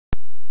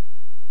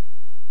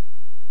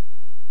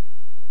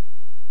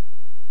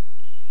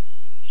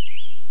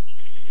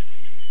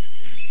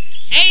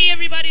Hey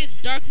everybody, it's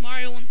Dark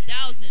Mario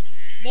 1000.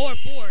 More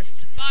for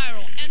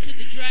Spyro, Enter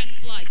the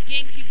Dragonfly,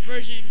 Gamecube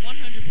version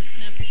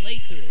 100%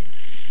 playthrough.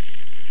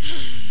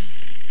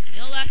 In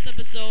the last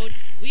episode,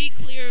 we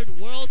cleared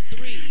World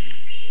 3,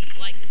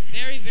 like,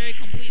 very, very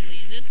completely.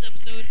 In this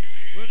episode,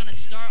 we're gonna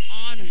start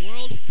on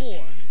World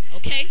 4,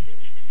 okay?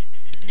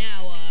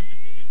 Now,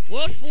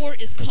 World 4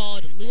 is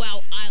called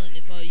Luau Island,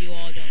 if you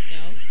all don't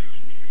know.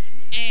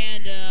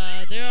 And,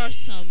 there are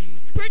some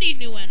pretty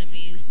new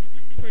enemies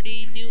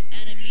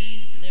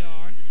there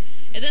are.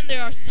 And then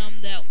there are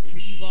some that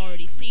you've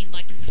already seen,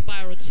 like in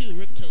Spyro 2,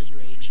 Ripto's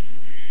Rage.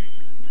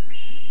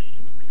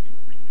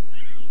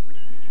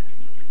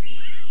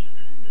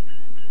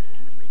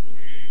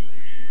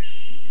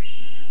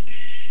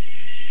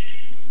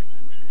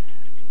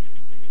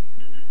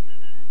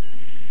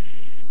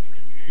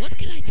 What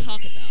could I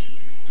talk about?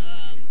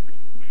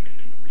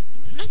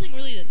 There's nothing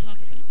really to talk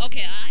about.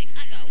 Okay, I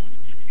got one.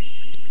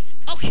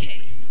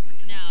 Okay,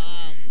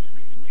 now,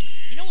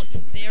 you know what's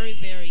very,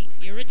 very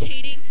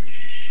irritating?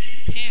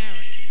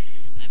 Parents.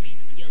 I mean,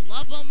 you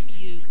love them,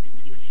 you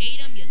hate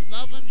them, you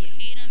love them, you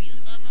hate them, you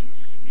love them.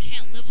 You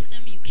can't live with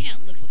them, you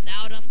can't live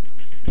without them.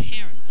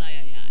 Parents,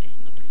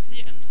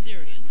 I'm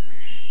serious.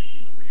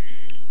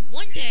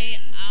 One day,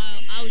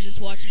 I was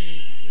just watching,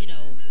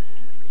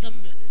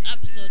 some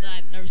episode that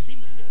I've never seen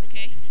before,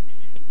 okay?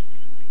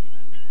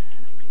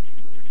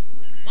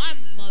 My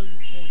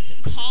mother's going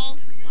to call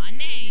my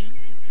name.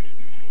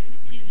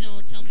 She's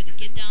going to tell me to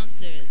get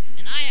downstairs.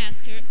 And I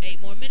asked her,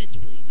 8 more minutes,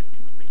 please.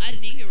 I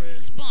didn't hear a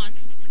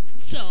response,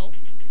 so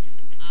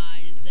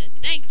I just said,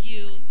 thank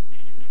you,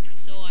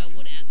 so I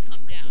wouldn't have to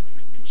come down.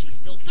 She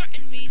still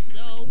threatened me,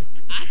 so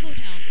I go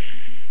down there.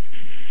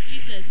 She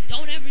says,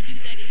 don't ever do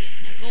that again.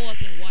 Now go up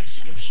and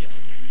watch your show.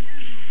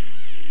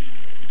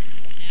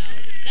 Now,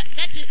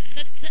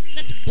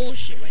 that's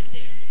bullshit right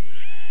there.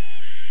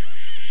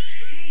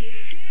 Hey,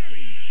 it's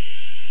Gary.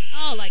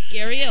 Oh, like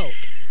Gary Oak.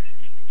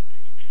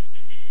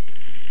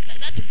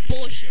 That's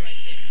bullshit right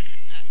there.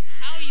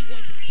 How are you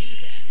going to do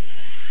that?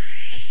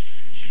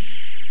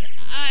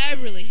 I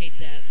really hate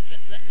that.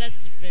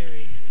 That's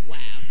very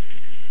wow.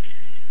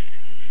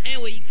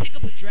 Anyway, you pick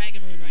up a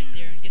dragon rune right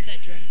there and get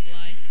that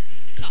dragonfly.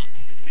 Talk.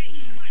 Hey,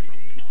 Spyro,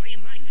 boy,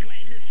 am I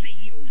glad to see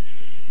you.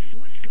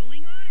 What's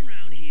going on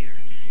around here?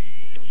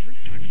 Those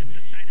Riptocs have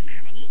decided to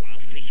have a luau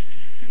feast,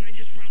 and I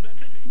just found out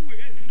that we're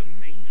the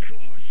main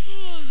course.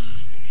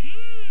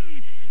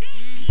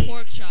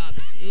 Pork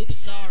chops. Oops,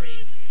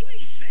 sorry.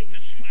 Please save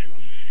us, Spyro.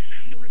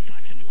 The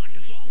Riptocs have locked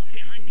us all up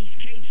behind these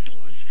cage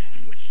doors.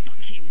 We're stuck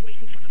here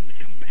waiting for them to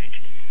come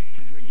back.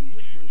 I heard them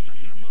whispering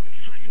something about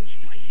hot and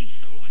spicy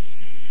sauce.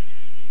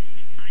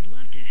 I'd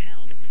love to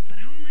help, but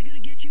how am I going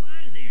to get you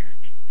out of there?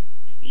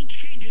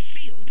 Each cage is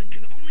sealed and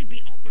can only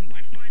be opened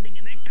by finding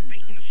and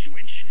activating a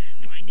switch.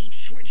 Find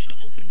each switch to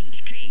open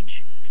each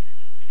cage.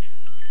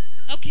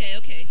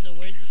 Okay, so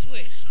where's the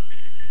switch?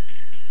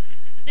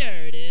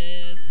 There it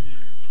is.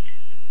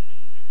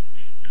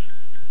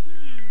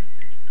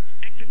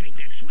 Activate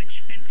that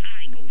switch and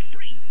I go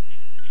free.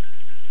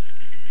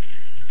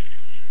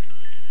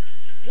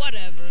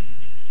 Whatever.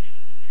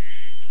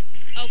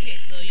 Okay,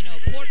 so,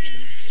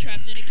 Porkins is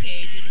trapped in a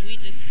cage, and we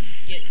just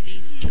get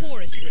these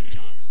tourist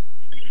Riptocs.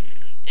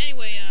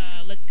 Anyway,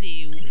 let's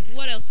see.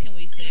 What else can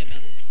we say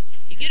about this?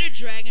 You get a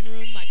dragon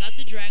room. I got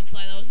the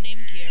dragonfly that was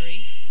named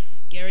Gary.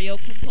 Gary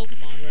Oak from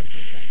Pokemon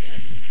reference, I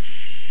guess.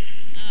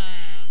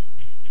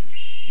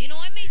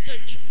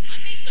 I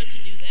may start to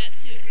do that,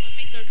 too. I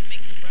may start to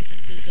make some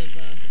references of,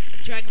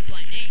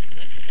 dragonfly names.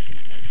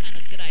 That's kind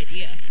of a good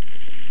idea.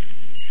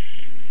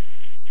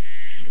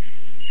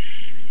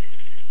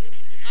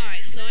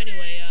 Alright, so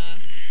anyway,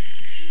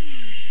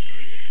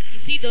 you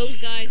see those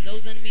guys,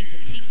 those enemies,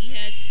 the tiki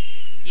heads?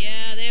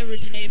 Yeah, they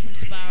originated from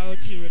Spyro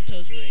 2,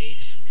 Ripto's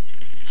Rage.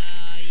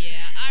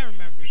 Yeah, I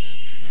remember them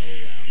so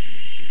well.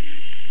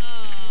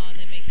 Oh,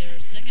 they make their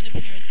second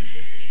appearance in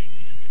this game.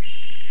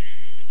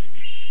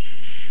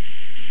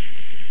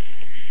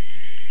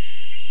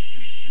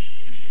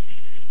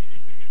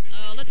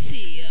 Let's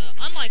see,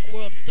 unlike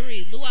World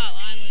 3, Luau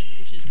Island,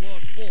 which is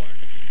World 4,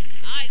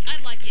 I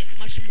like it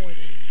much more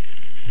than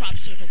Crop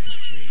Circle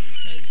Country,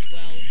 because,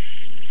 well,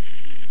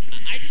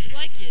 I just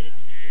like it.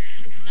 It's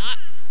not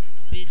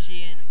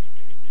bitchy, and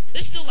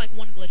there's still, like,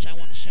 one glitch I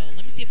want to show.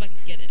 Let me see if I can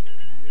get it.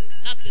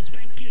 Not this one.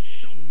 Thank you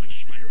so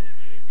much, Spyro.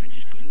 I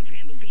just couldn't have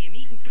handled being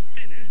eaten for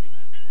dinner.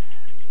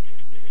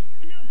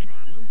 No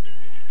problem.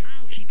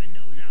 I'll keep a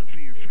nose out for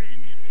your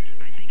friends.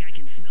 I think I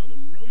can smell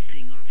them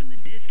roasting off in the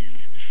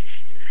distance.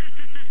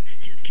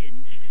 Just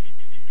kidding.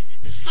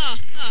 Ha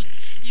ha,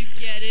 you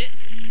get it?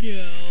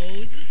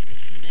 Nose,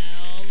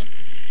 smell.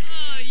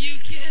 Oh, you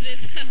get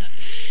it.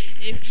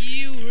 If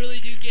you really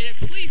do get it,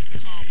 please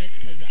comment,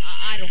 because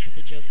I don't get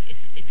the joke.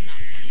 It's not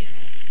funny at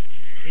all.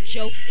 The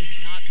joke is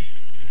not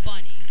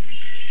funny.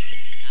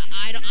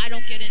 I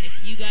don't get it, and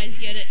if you guys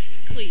get it,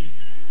 please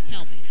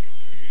tell me.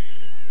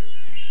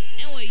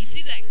 Anyway, you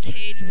see that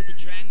cage with the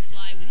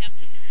dragonfly? We have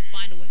to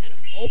find a way how to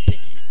open it.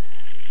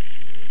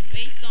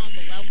 Based on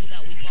the level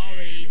that we've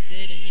already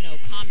did, and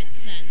common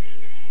sense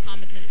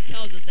sense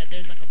tells us that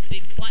there's like a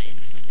big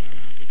button somewhere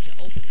around it to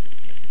open it.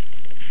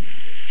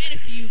 And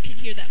if you can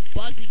hear that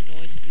buzzing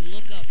noise, if you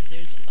look up,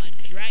 there's a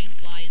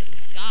dragonfly in the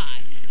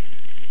sky.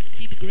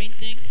 See the green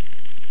thing?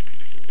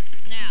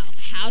 Now,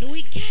 how do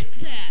we get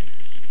that?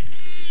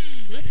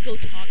 Let's go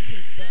talk to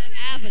the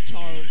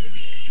avatar over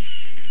here.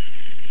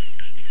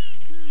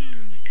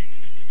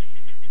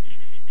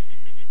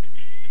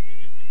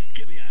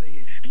 Get me out of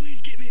here.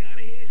 Please get me out of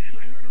here.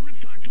 I heard a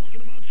riptide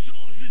talking about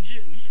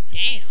sausages.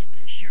 Damn.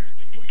 Sure.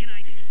 What can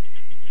I do?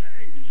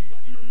 Hey, there's a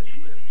button on the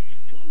cliff.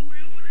 All the way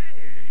over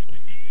there.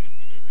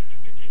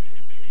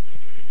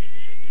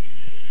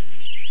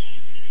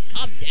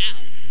 Calm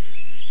down.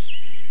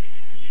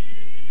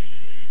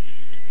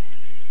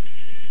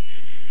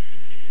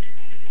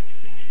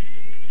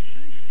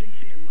 I think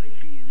there might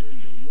be an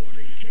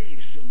underwater cave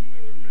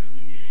somewhere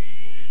around here.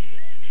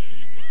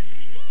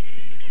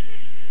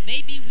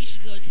 Maybe we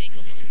should go take a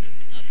look.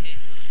 Okay,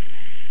 fine.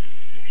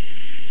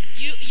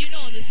 You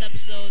know in this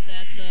episode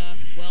that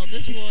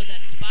this world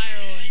that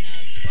Spyro and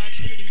Sparx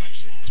pretty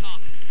much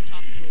talk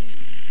through it.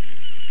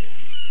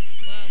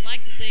 Well,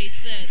 like they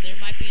said, there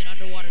might be an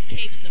underwater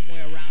cave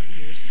somewhere around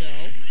here, so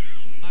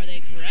are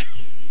they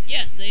correct?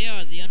 Yes, they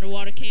are. The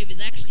underwater cave is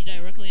actually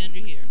directly under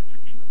here.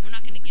 We're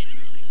not gonna get it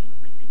yet though.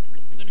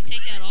 We're gonna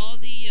take out all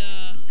the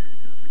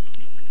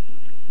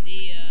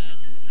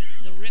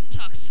Rip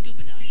Talk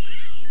scuba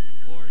divers.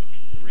 Or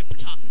the Rip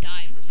Talk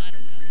divers, I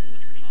don't know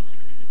what to call them.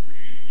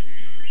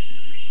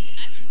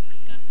 I haven't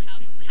discussed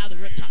how the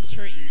Rip Talks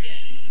hurt you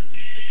yet.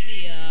 Let's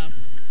see,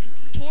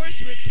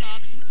 tourist Rip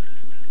Talks,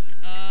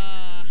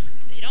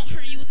 they don't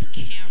hurt you with the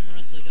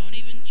camera, so don't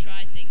even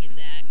try thinking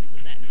that,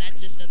 because that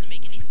just doesn't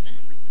make any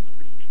sense.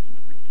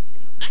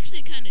 Actually,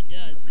 it kind of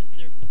does. If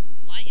their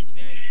light is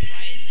very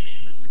bright and then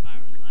it hurts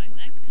Spyro's eyes,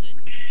 that could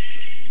be something.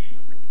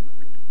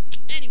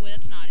 Anyway,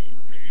 that's not it.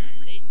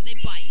 They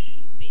bite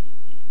you,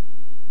 basically.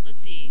 Let's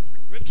see.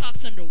 Rip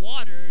Talks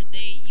underwater,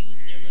 they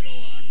use their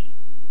little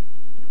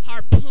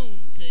harpoon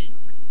to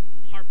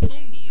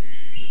harpoon you,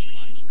 pretty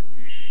much.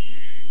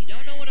 If you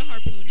don't know what a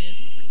harpoon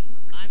is,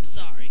 I'm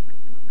sorry.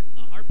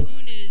 A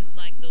harpoon is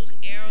like those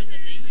arrows that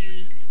they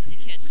use to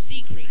catch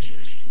sea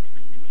creatures.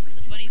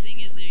 The funny thing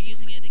is they're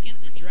using it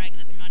against a dragon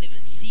that's not even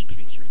a sea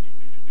creature.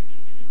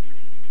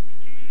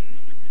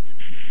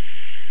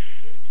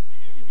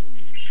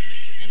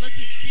 And let's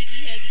see, the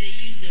tiki heads, they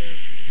use their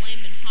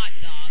flaming hot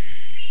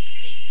dogs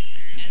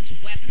as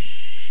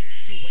weapons.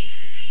 It's a waste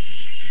of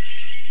meat.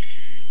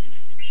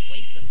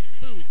 Waste of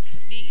food to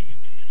me.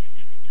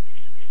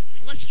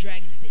 Unless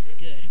dragon tastes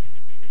good.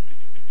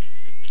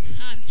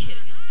 I'm kidding.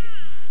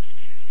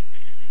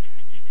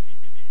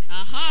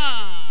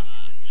 Aha!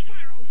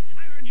 Spyro,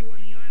 I heard you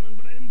on the island,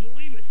 but I didn't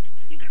believe it.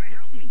 You gotta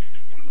help me.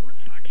 One of the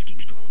riptocs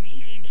keeps calling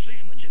me ham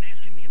sandwich and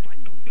asking me if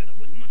I'd go better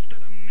with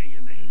mustard and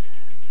mayonnaise.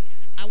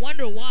 I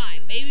wonder why.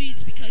 Maybe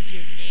it's because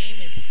your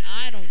name is,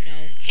 I don't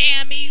know,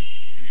 Hammy?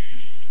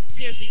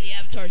 Seriously, the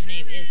avatar's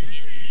name is Hammy.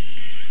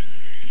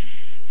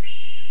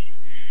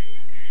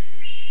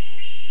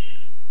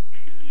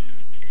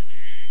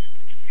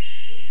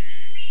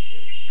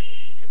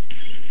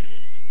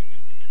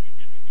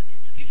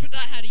 If you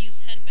forgot how to use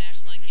head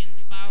bash like in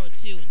Spyro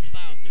 2 and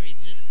Spyro 3,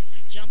 it's just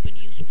jump and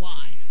use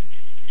Y.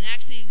 And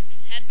actually,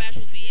 head bash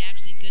will be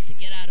actually good to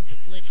get out of a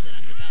glitch that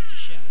I'm about to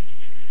show.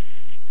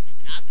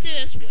 Not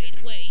this, wait.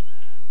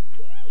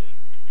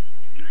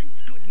 Thank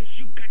goodness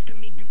you got to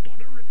me before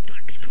the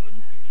riptocs could.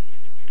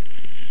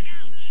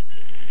 Ouch!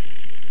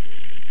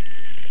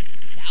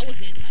 That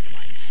was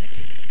anticlimactic.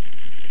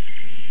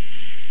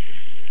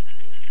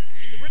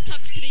 I mean, the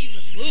riptocs couldn't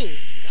even move.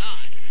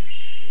 God.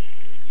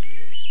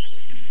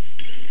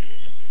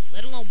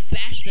 Let alone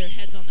bash their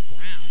heads on the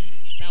ground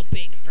without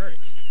being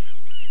hurt.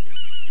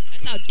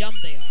 That's how dumb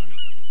they are.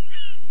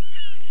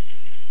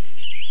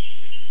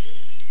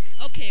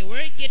 Okay,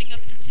 we're getting up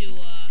into,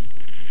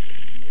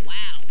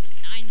 wow,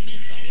 9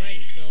 minutes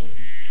already, so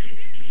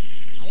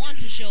I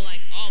wanted to show,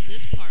 like, all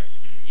this part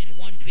in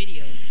one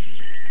video.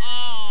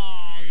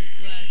 Oh,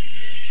 the glass is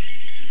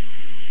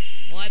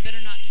there. Well, I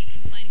better not keep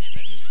complaining. I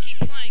better just keep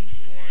playing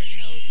before, you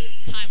know, the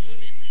time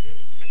limit.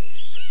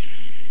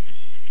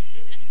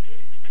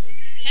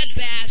 Head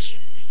bash.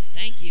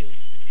 Thank you.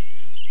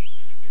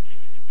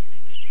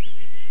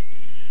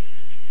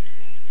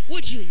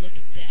 Would you look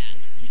at that?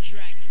 The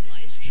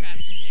dragonfly is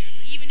trapped in there.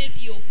 Even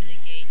if you open the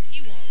gate,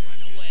 he won't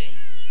run away.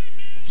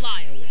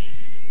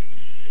 Flyaways.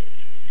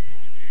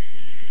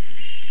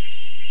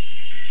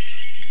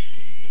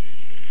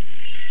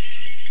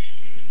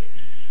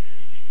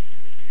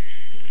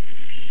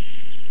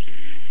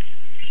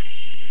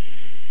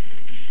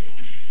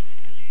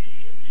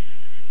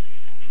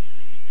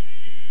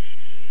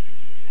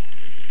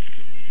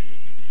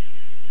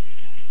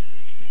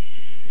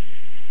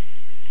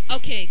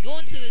 Okay, go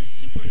into the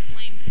super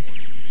flame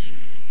portal thing.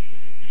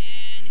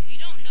 And if you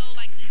don't know,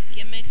 like, the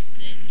gimmicks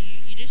and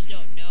you just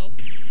don't know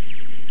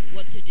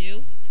what to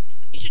do,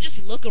 you should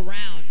just look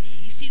around.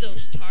 You see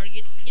those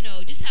targets? You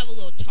know, just have a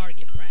little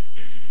target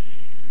practice.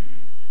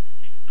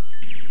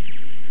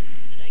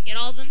 Did I get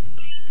all of them?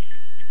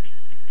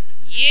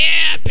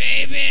 Yeah!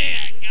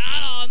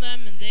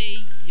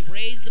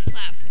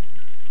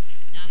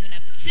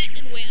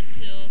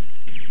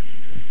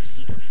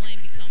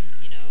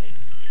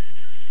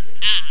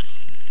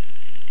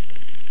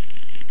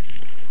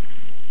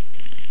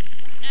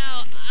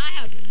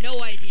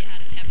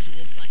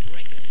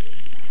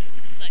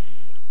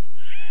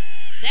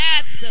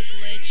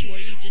 glitch where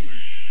you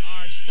just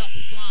are stuck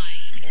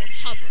flying or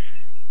hovering.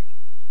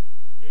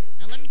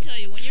 And let me tell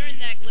you, when you're in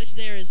that glitch,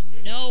 there is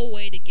no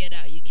way to get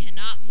out. You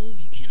cannot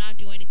move, you cannot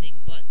do anything.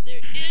 But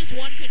there is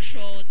one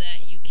control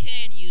that you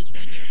can use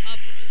when you're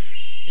hovering.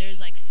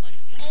 There's like an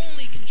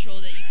only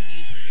control that you can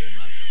use when you're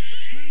hovering.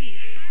 Hey,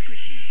 it's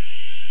Socrates.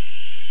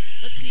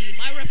 Let's see,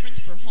 my reference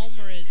for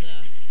Homer is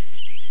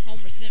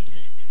Homer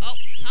Simpson. Oh,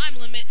 time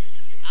limit.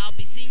 I'll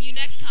be seeing you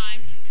next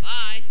time.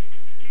 Bye.